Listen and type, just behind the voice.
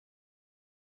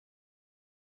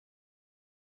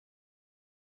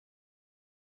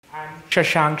I'm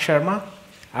Sharshank Sharma.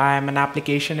 I'm an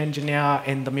application engineer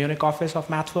in the Munich office of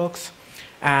Mathworks.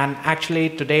 And actually,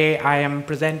 today I am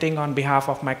presenting on behalf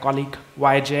of my colleague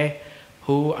YJ,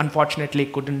 who unfortunately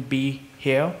couldn't be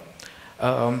here.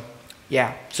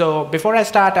 So before I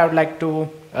start, I would like to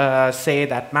say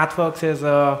that Mathworks is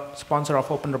a sponsor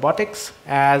of Open Robotics,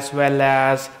 as well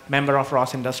as member of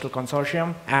ROS-Industrial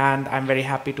Consortium. And I'm very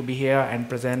happy to be here and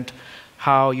present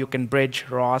how you can bridge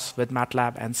ROS with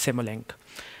MATLAB and Simulink.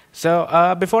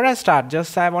 So before I start,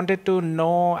 I wanted to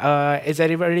know,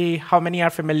 how many are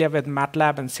familiar with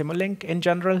MATLAB and Simulink in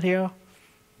general here?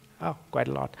 Oh, quite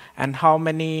a lot. And how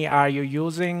many are you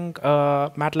using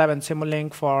MATLAB and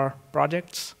Simulink for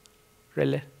projects?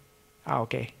 Really? Oh,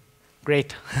 OK,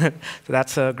 great. So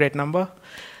that's a great number.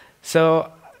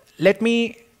 So let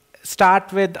me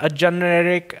start with a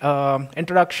generic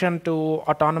introduction to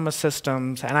autonomous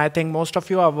systems. And I think most of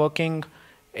you are working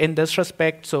in this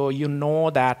respect, so you know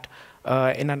that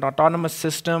in an autonomous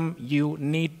system, you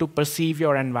need to perceive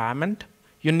your environment.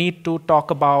 You need to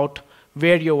talk about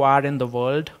where you are in the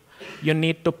world. You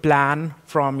need to plan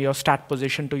from your start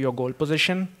position to your goal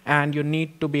position. And you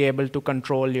need to be able to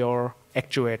control your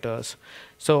actuators.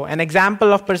 So an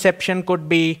example of perception could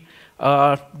be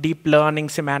deep learning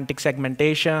semantic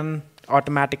segmentation,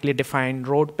 automatically defined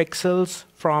road pixels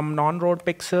from non-road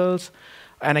pixels.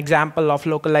 An example of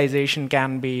localization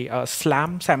can be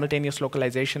SLAM, simultaneous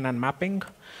localization and mapping.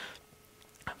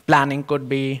 Planning could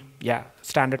be,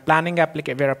 standard planning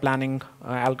application, where a planning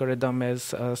algorithm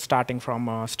is starting from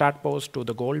a start pose to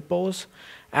the goal pose.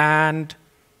 And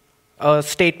a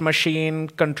state machine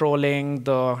controlling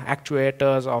the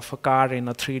actuators of a car in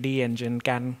a 3D engine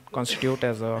can constitute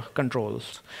as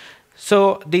controls.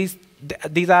 So these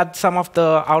are some of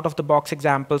the out-of-the-box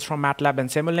examples from MATLAB and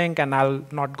Simulink, and I'll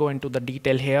not go into the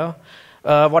detail here.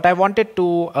 What I wanted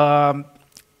to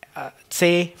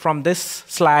say from this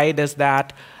slide is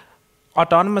that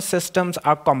autonomous systems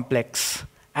are complex,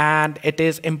 and it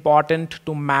is important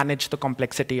to manage the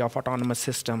complexity of autonomous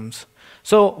systems.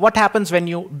 So what happens when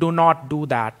you do not do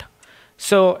that?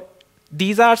 So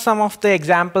these are some of the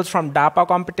examples from DARPA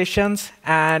competitions,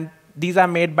 and these are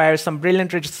made by some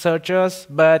brilliant researchers,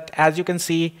 but as you can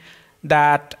see,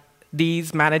 that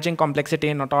these managing complexity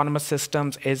in autonomous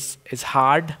systems is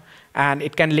hard, and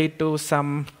it can lead to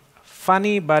some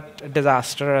funny but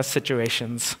disastrous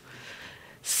situations.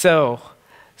 So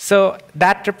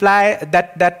that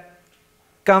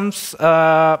comes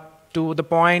to the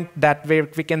point that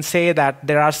we can say that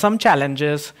there are some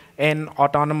challenges in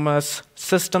autonomous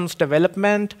systems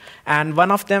development, and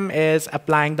one of them is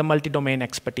applying the multi-domain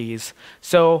expertise.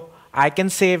 So I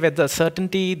can say with a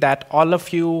certainty that all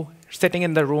of you sitting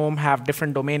in the room have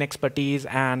different domain expertise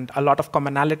and a lot of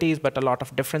commonalities, but a lot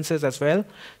of differences as well.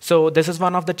 So this is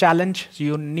one of the challenges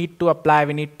you need to apply.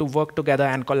 We need to work together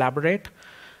and collaborate.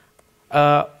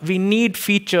 We need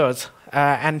features.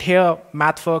 And here,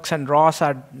 Mathworks and ROS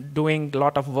are doing a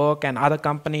lot of work, and other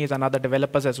companies and other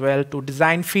developers as well, to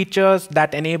design features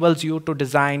that enables you to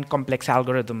design complex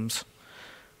algorithms.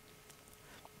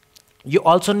 You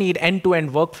also need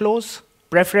end-to-end workflows,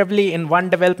 preferably in one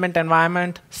development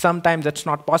environment. Sometimes it's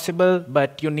not possible,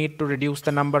 but you need to reduce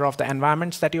the number of the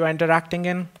environments that you are interacting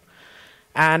in.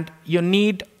 And you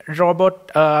need robot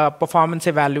performance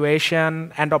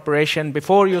evaluation and operation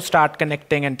before you start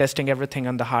connecting and testing everything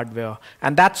on the hardware.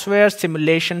 And that's where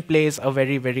simulation plays a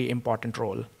very, very important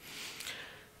role.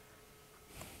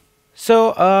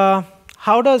 So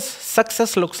how does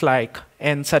success looks like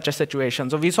in such a situation?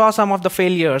 So we saw some of the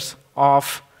failures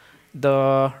of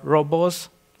the robots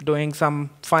doing some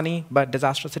funny but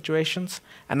disastrous situations.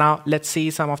 And now let's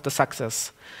see some of the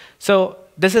success. So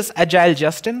this is Agile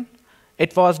Justin.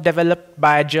 It was developed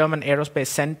by German aerospace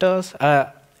centers,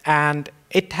 and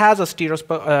it has a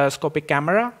stereoscopic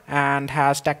camera and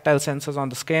has tactile sensors on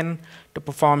the skin to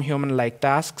perform human-like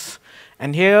tasks.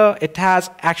 And here, it has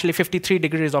actually 53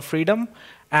 degrees of freedom,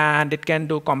 and it can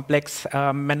do complex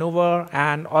maneuver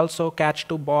and also catch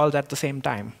two balls at the same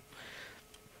time.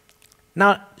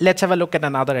 Now, let's have a look at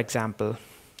another example.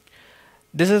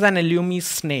 This is an Illumi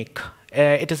snake.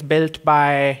 It is built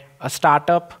by a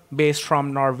startup based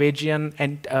from Norwegian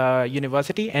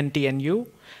University, NTNU,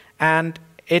 and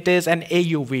it is an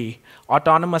AUV,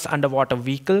 autonomous underwater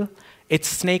vehicle. Its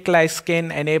snake-like skin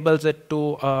enables it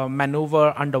to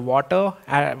maneuver underwater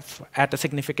at a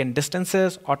significant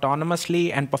distances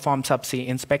autonomously and perform subsea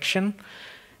inspection.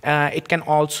 It can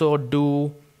also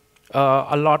do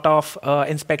a lot of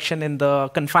inspection in the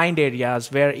confined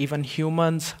areas where even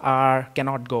humans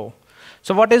cannot go.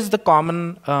 So what is the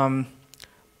common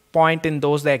point in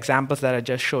the examples that I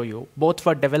just showed you? Both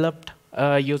were developed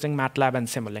using MATLAB and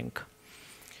Simulink.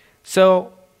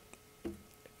 So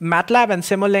MATLAB and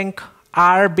Simulink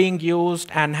are being used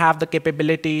and have the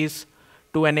capabilities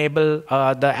to enable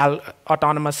the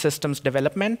autonomous systems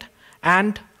development.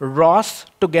 And ROS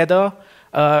together,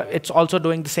 it's also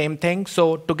doing the same thing.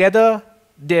 So together,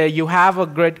 you have a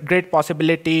great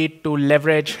possibility to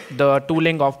leverage the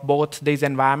tooling of both these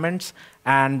environments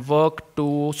and work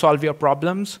to solve your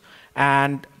problems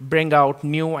and bring out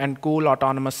new and cool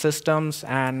autonomous systems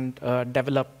and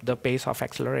develop the pace of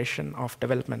acceleration of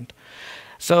development.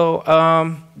 So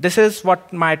this is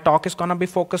what my talk is going to be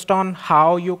focused on,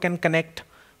 how you can connect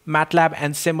MATLAB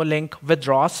and Simulink with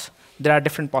ROS. There are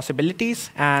different possibilities,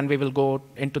 and we will go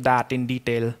into that in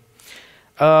detail.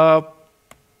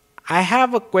 I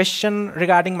have a question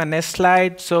regarding my next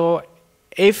slide. So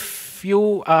if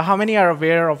you, how many are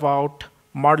aware about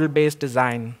model-based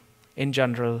design in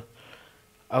general?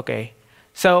 OK.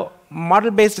 So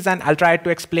model-based design, I'll try to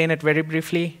explain it very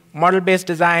briefly. Model-based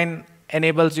design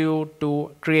enables you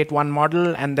to create one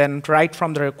model and then right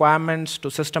from the requirements to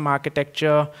system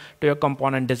architecture to your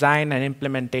component design and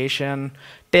implementation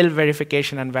till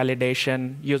verification and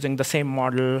validation using the same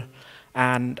model.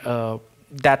 And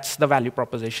that's the value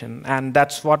proposition. And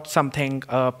that's what something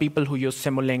people who use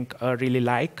Simulink really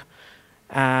like.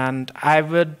 And I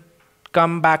would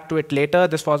come back to it later.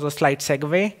 This was a slight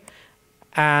segue.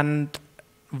 And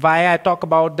why I talk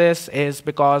about this is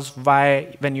because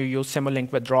when you use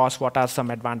Simulink with ROS, what are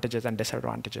some advantages and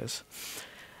disadvantages?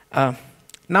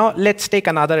 Now, let's take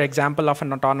another example of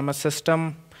an autonomous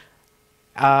system,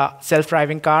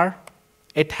 self-driving car.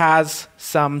 It has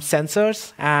some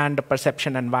sensors and a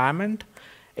perception environment.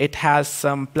 It has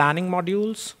some planning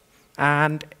modules.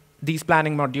 And these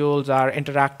planning modules are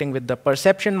interacting with the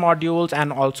perception modules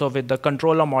and also with the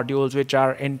controller modules, which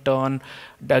are in turn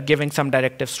giving some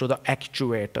directives to the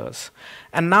actuators.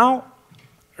 And now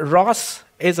ROS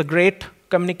is a great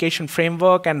communication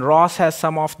framework, and ROS has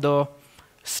some of the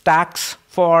stacks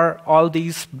for all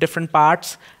these different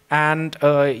parts, and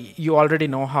you already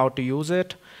know how to use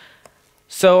it.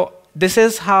 So this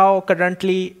is how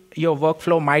currently your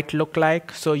workflow might look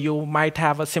like. So you might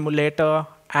have a simulator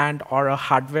and or a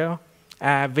hardware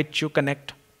which you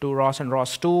connect to ROS and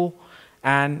ROS2.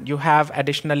 And you have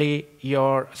additionally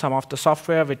some of the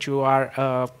software which you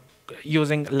are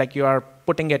using, like you are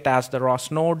putting it as the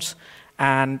ROS nodes,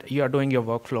 and you are doing your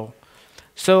workflow.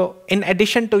 So in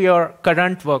addition to your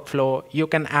current workflow, you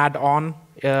can add on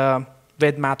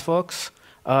with Mathworks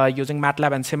using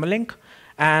MATLAB and Simulink.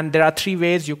 And there are 3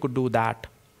 ways you could do that.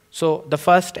 So the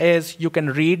first is you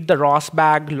can read the ROS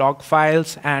bag log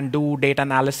files and do data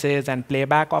analysis and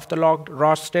playback of the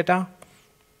ROS data.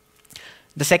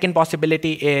 The second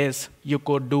possibility is you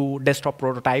could do desktop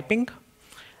prototyping,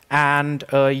 and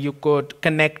you could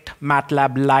connect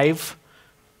MATLAB Live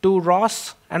to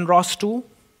ROS and ROS2.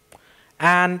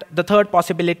 And the third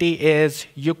possibility is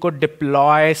you could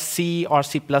deploy C or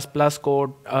C++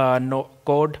 code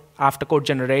after code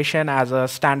generation as a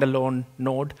standalone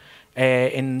node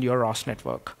in your ROS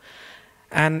network.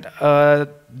 And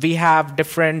we have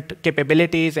different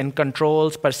capabilities in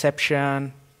controls,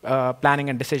 perception, planning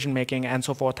and decision making, and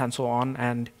so forth and so on.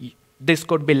 And this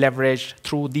could be leveraged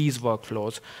through these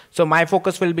workflows. So my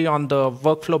focus will be on the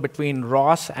workflow between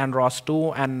ROS and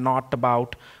ROS2 and not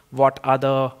about what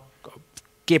other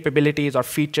capabilities or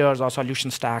features or solution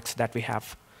stacks that we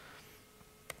have.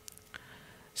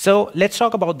 So let's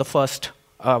talk about the first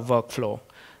workflow.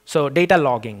 So data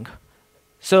logging.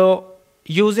 So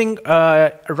using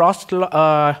ROS,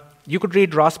 you could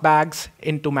read ROS bags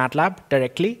into MATLAB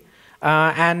directly.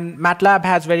 And MATLAB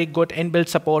has very good inbuilt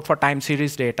support for time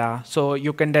series data. So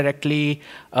you can directly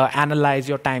analyze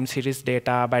your time series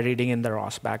data by reading in the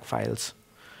ROS bag files.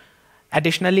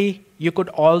 Additionally, you could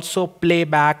also play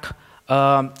back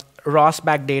ROS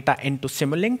bag data into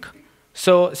Simulink.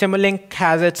 So Simulink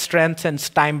has its strengths in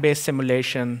time-based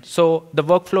simulation. So the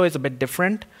workflow is a bit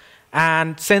different.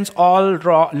 And since all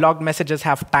log messages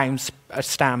have time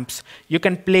stamps, you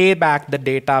can play back the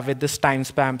data with this time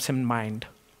stamps in mind.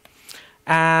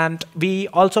 And we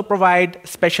also provide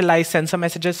specialized sensor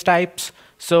messages types.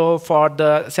 So for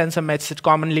the sensor message,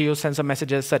 commonly used sensor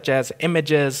messages such as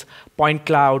images, point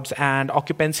clouds, and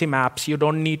occupancy maps, you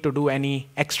don't need to do any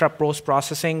extra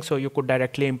post-processing. So you could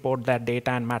directly import that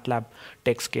data, and MATLAB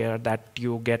takes care that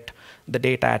you get the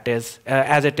data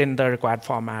as it in the required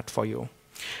format for you.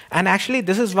 And actually,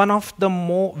 this is one of the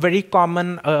very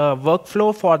common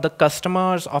workflow for the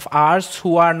customers of ours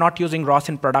who are not using ROS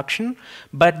in production,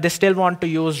 but they still want to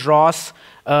use ROS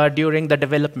during the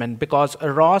development, because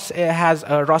ROS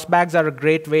bags are a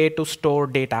great way to store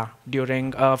data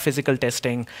during physical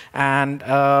testing. And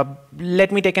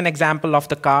let me take an example of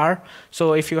the car.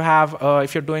 So if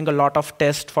you're doing a lot of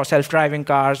tests for self-driving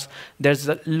cars, there's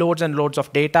loads and loads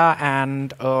of data,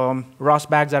 and ROS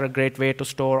bags are a great way to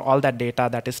store all that data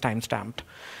that is time-stamped.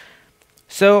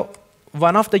 So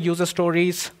one of the user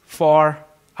stories for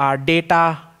our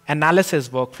data analysis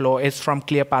workflow is from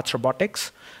ClearPath's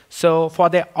Robotics. So for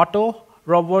their auto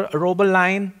robo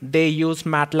line, they use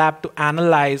MATLAB to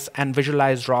analyze and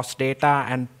visualize ROS data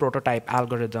and prototype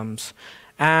algorithms.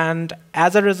 And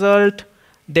as a result,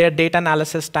 their data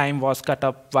analysis time was cut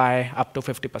up by up to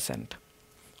 50%.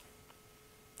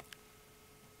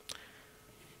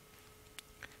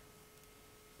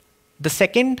 The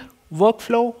second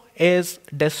workflow is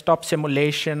desktop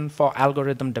simulation for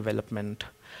algorithm development.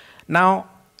 Now,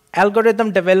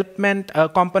 algorithm development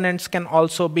components can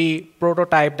also be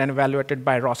prototyped and evaluated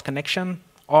by ROS connection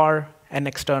or an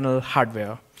external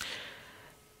hardware.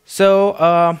 So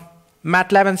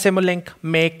MATLAB and Simulink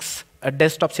makes a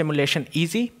desktop simulation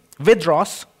easy with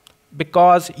ROS,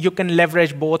 because you can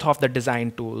leverage both of the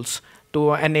design tools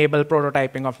to enable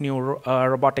prototyping of new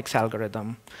robotics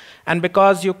algorithm. And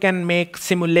because you can make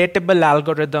simulatable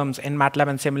algorithms in MATLAB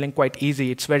and Simulink quite easy,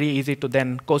 it's very easy to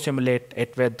then co-simulate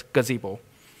it with Gazebo.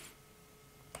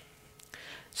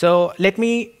 So let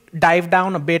me dive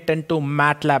down a bit into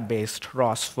MATLAB-based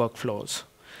ROS workflows.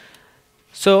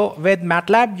 So with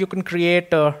MATLAB, you can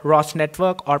create a ROS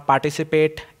network or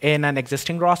participate in an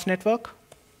existing ROS network.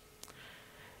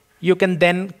 You can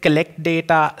then collect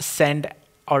data, send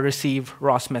or receive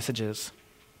ROS messages.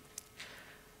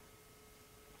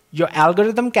 Your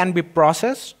algorithm can be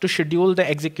processed to schedule the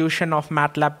execution of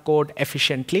MATLAB code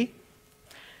efficiently.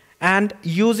 And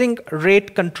using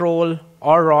rate control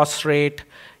or ROS rate,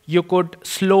 you could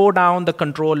slow down the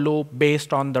control loop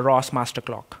based on the ROS master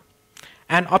clock.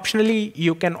 And optionally,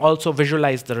 you can also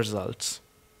visualize the results.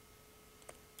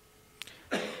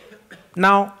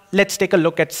 Now, let's take a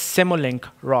look at Simulink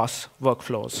ROS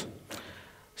workflows.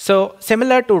 So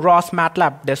similar to ROS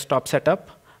MATLAB desktop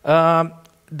setup,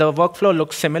 the workflow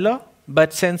looks similar,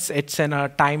 but since it's in a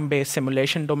time-based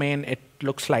simulation domain, it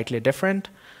looks slightly different.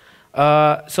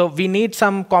 So we need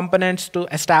some components to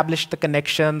establish the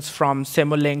connections from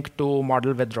Simulink to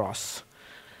model with ROS.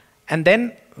 And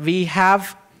then we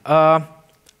have,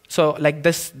 so like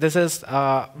this is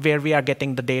where we are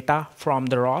getting the data from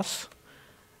the ROS.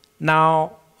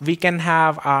 Now we can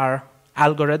have our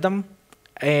algorithm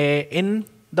in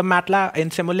the MATLAB, in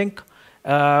Simulink.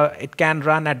 It can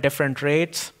run at different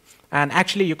rates. And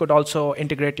actually, you could also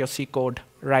integrate your C code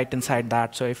right inside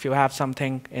that. So if you have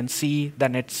something in C,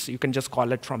 then you can just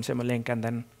call it from Simulink and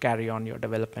then carry on your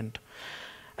development.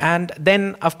 And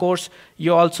then, of course,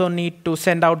 you also need to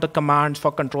send out the commands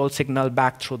for control signal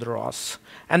back through the ROS.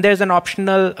 And there's an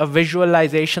optional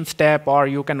visualization step, or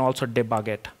you can also debug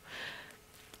it.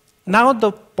 Now,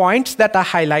 the points that are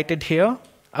highlighted here,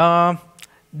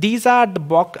 these are the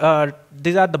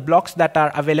blocks that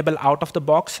are available out of the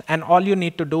box, and all you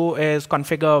need to do is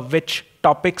configure which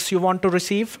topics you want to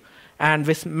receive and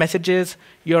which messages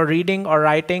you're reading or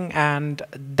writing, and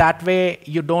that way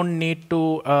you don't need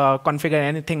to configure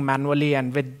anything manually,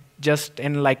 and with just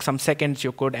in like some seconds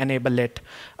you could enable it,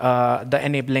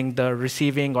 enabling the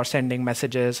receiving or sending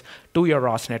messages to your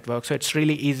ROS network. So it's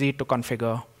really easy to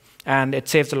configure, and it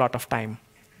saves a lot of time.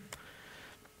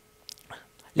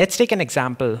 Let's take an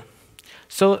example.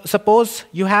 So suppose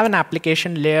you have an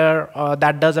application layer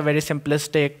that does a very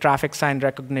simplistic traffic sign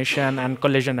recognition and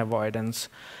collision avoidance.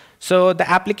 So the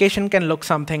application can look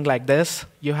something like this.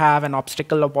 You have an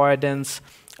obstacle avoidance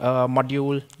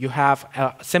module. You have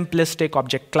a simplistic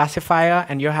object classifier,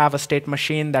 and you have a state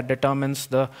machine that determines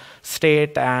the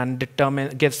state and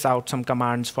gives out some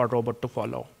commands for robot to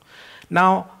follow.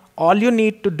 Now, all you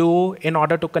need to do in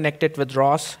order to connect it with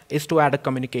ROS is to add a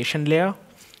communication layer.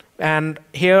 And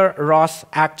here, ROS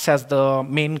acts as the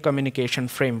main communication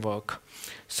framework.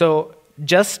 So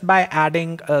just by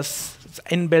adding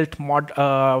inbuilt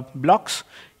blocks,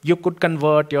 you could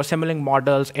convert your Simulink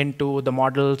models into the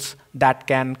models that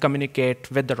can communicate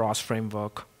with the ROS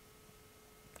framework.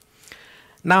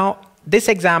 Now, this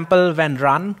example, when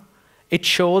run, it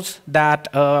shows that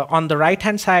on the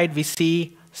right-hand side, we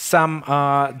see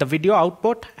the video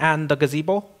output and the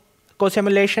Gazebo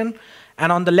co-simulation.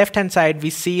 And on the left-hand side,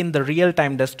 we see in the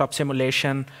real-time desktop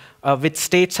simulation which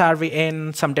states are we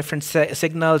in, some different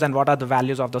signals, and what are the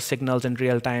values of those signals in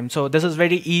real time. So this is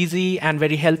very easy and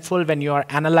very helpful when you are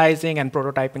analyzing and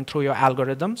prototyping through your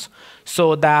algorithms,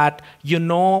 so that you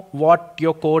know what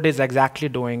your code is exactly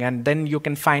doing, and then you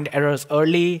can find errors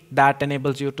early. That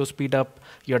enables you to speed up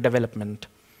your development.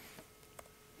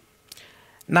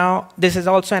 Now, this is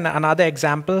also another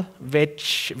example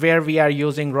where we are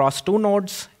using ROS-2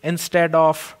 nodes instead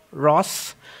of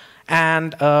ROS,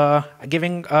 and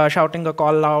shouting a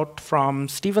call out from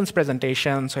Stephen's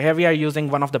presentation. So here we are using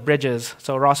one of the bridges,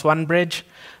 so ROS-1 bridge,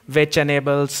 which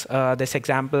enables this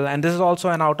example. And this is also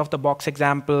an out-of-the-box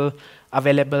example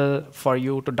available for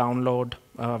you to download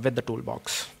with the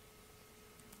toolbox.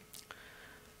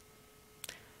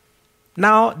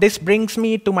 Now, this brings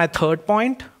me to my third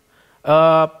point.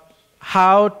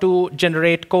 How to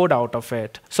generate code out of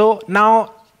it. So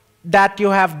now that you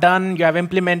have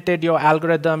implemented your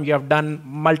algorithm, you have done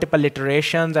multiple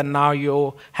iterations, and now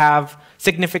you have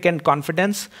significant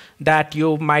confidence that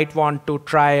you might want to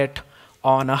try it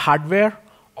on a hardware,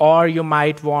 or you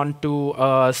might want to,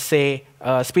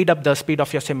 speed up the speed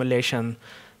of your simulation.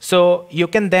 So you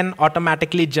can then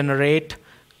automatically generate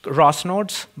ROS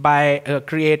nodes by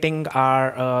creating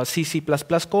our C++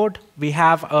 code. We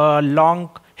have a long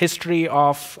history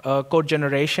of code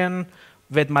generation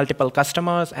with multiple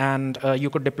customers, and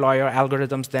you could deploy your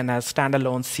algorithms then as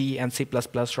standalone C and C++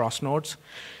 ROS nodes.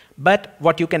 But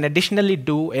what you can additionally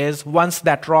do is, once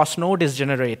that ROS node is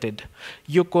generated,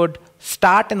 you could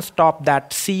start and stop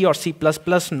that C or C++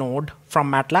 node from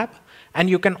MATLAB. And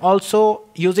you can also,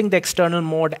 using the external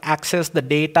mode, access the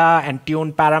data and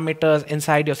tune parameters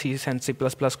inside your C and C++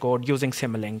 code using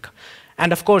Simulink.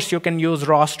 And of course, you can use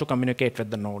ROS to communicate with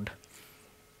the node.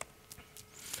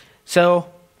 So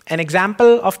an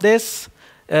example of this,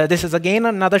 this is again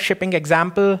another shipping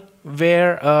example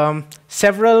where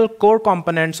several core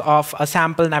components of a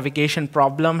sample navigation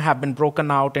problem have been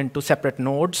broken out into separate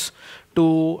nodes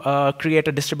to create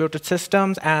a distributed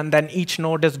system, and then each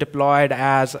node is deployed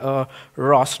as a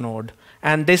ROS node.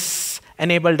 And this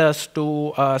enabled us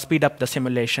to speed up the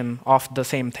simulation of the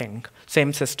same thing,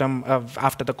 same system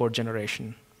after the code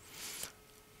generation.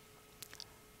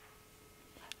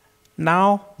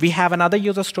 Now we have another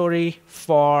user story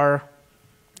for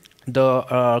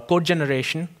the code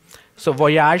generation. So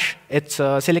Voyage, it's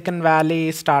a Silicon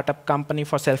Valley startup company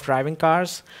for self-driving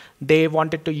cars. They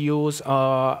wanted to use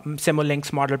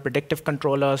Simulink's model predictive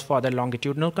controllers for their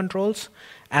longitudinal controls.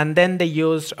 And then they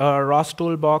used a ROS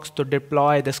toolbox to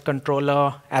deploy this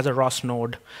controller as a ROS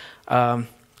node. And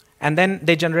then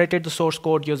they generated the source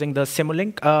code using the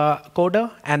Simulink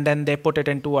coder, and then they put it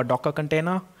into a Docker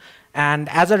container. And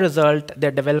as a result,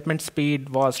 their development speed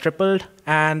was tripled,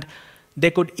 and they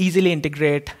could easily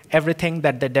integrate everything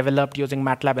that they developed using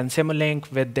MATLAB and Simulink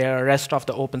with their rest of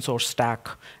the open source stack.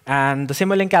 And the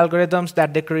Simulink algorithms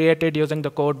that they created using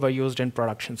the code were used in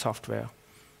production software.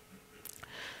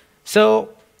 So,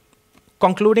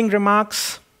 concluding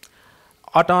remarks,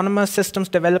 autonomous systems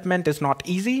development is not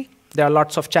easy. There are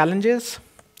lots of challenges.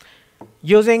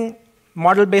 Using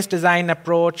model-based design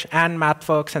approach and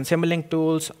Mathworks and Simulink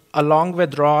tools along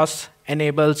with ROS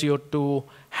enables you to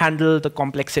handle the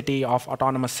complexity of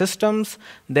autonomous systems.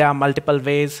 There are multiple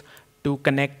ways to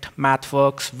connect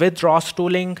Mathworks with ROS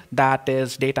tooling, that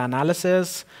is data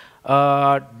analysis,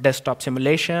 desktop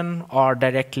simulation, or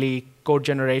directly code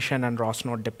generation and ROS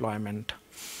node deployment.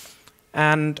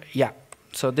 And yeah,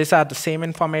 so these are the same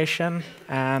information.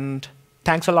 And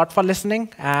thanks a lot for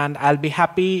listening. And I'll be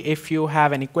happy if you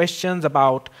have any questions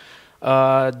about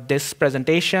this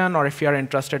presentation, or if you're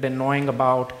interested in knowing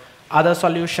about other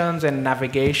solutions in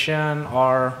navigation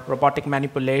or robotic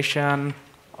manipulation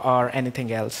or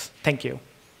anything else. Thank you.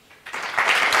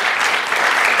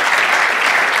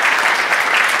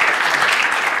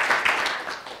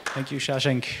 Thank you,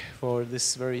 Sharshank, for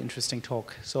this very interesting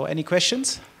talk. So any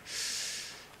questions?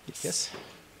 Yes?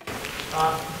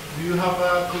 Do you have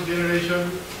a code generation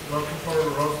working for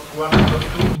ROS-1 and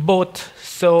ROS-2? Both.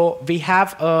 So we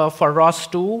have, for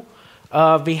ROS-2,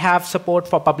 we have support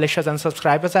for publishers and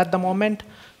subscribers at the moment,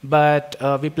 but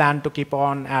we plan to keep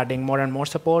on adding more and more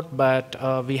support, but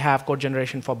we have code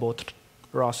generation for both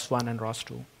ROS-1 and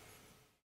ROS-2.